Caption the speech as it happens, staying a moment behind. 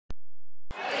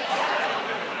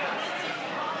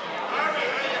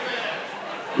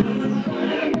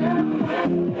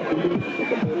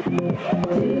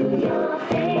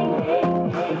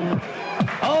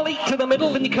Ollie to the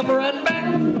middle, then you come around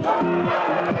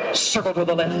back. Circle to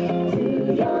the left.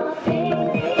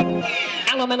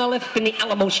 Allemande left in the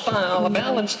Alamo style. A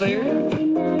balance there.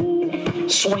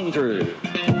 Swing through.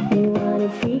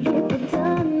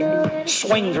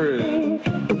 Swing through.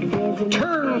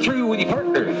 Turn through with your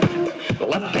partner.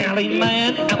 Left alley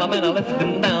man, Allemande left,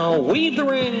 and now weave the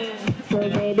ring.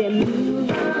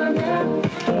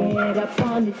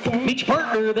 Each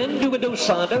partner, then do a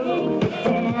do-sa-do.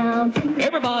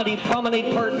 Everybody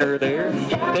promenade partner there.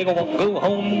 Take a walk, go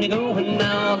home, you go, and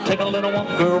now take a little walk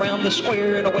around the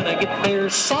square. And when I get there,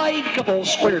 side couple,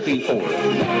 square 3-4.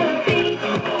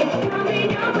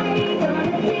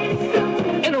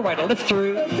 And a right, a lift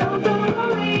through.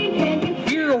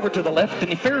 Veer over to the left in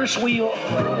the Ferris wheel.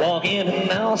 Walk in, and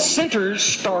now centers,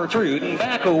 star through, and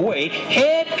back away.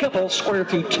 Head couple, square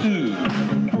through 2.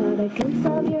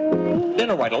 Then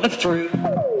a right, a lift through.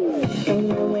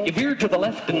 You veer to the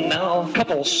left, and now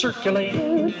couple circulate.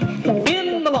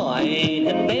 Bend the line,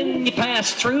 and then you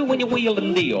pass through when you wheel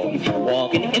and deal.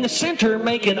 Walking in the center,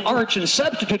 make an arch and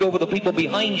substitute over the people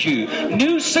behind you.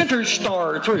 New center,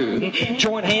 star through.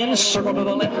 Join hands, circle to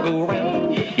the left, go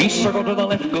around. You circle to the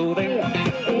left, go there.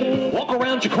 Walk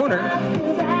around your corner.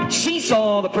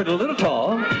 Seesaw the pretty little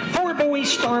tall. Forward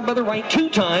boys, star by the right 2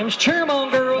 times. Cheer 'em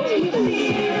on, girls.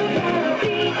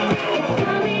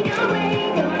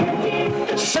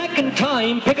 Second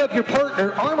time, pick up your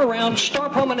partner, arm around, star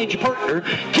promenade your partner.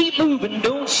 Keep moving,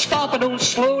 don't stop and don't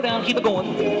slow down, keep it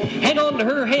going. Hang on to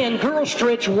her hand, girls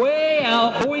stretch way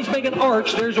out, boys make an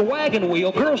arch, there's a wagon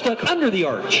wheel, girls stuck under the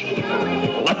arch.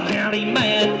 Left alley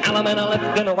man, Allemande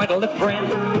left, then a right, a left grand.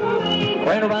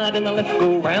 Right, a right, and a left,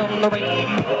 go round the ring.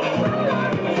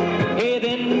 Hey,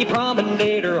 then you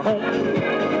promenade her home.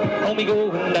 Home you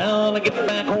go and down and get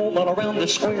back home all around the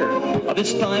square.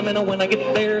 This time, and when I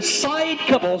get there, side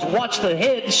couples, watch the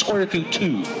head square through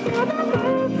 2.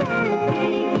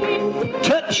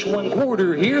 Touch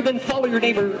 1/4 here, then follow your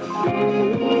neighbor.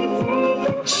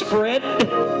 Spread,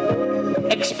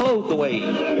 explode the way.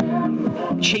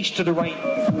 Chase to the right.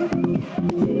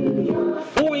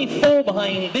 Boy, fall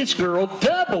behind this girl,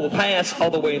 double pass all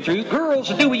the way through. Girls,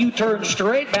 do a U-turn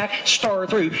straight back, star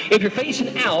through. If you're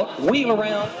facing out, wheel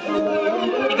around.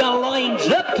 You got lines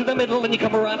up to the middle, and you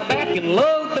come around back and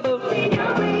load the boat.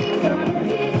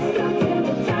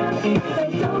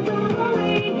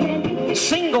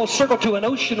 Single circle to an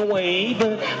ocean wave.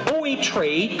 Boy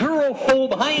trade. Girl fall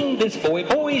behind this boy.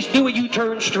 Boys do a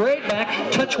U-turn straight back.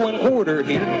 Touch 1/4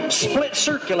 here. Split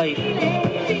circulate.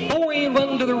 Boy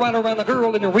run to the right around the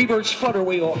girl in the reverse flutter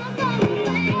wheel.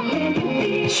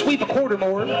 Sweep a 1/4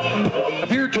 more.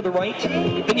 Veer to the right.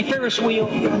 Then you Ferris wheel.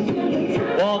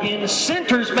 Walk in.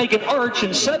 Centers make an arch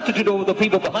and substitute over the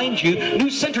people behind you. New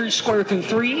centers square through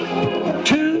 3,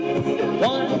 2,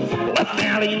 1. Left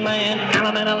alley man,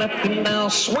 Allemande left, and now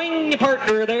swing your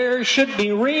partner there. Should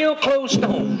be real close to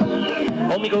home.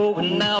 Home you go, and now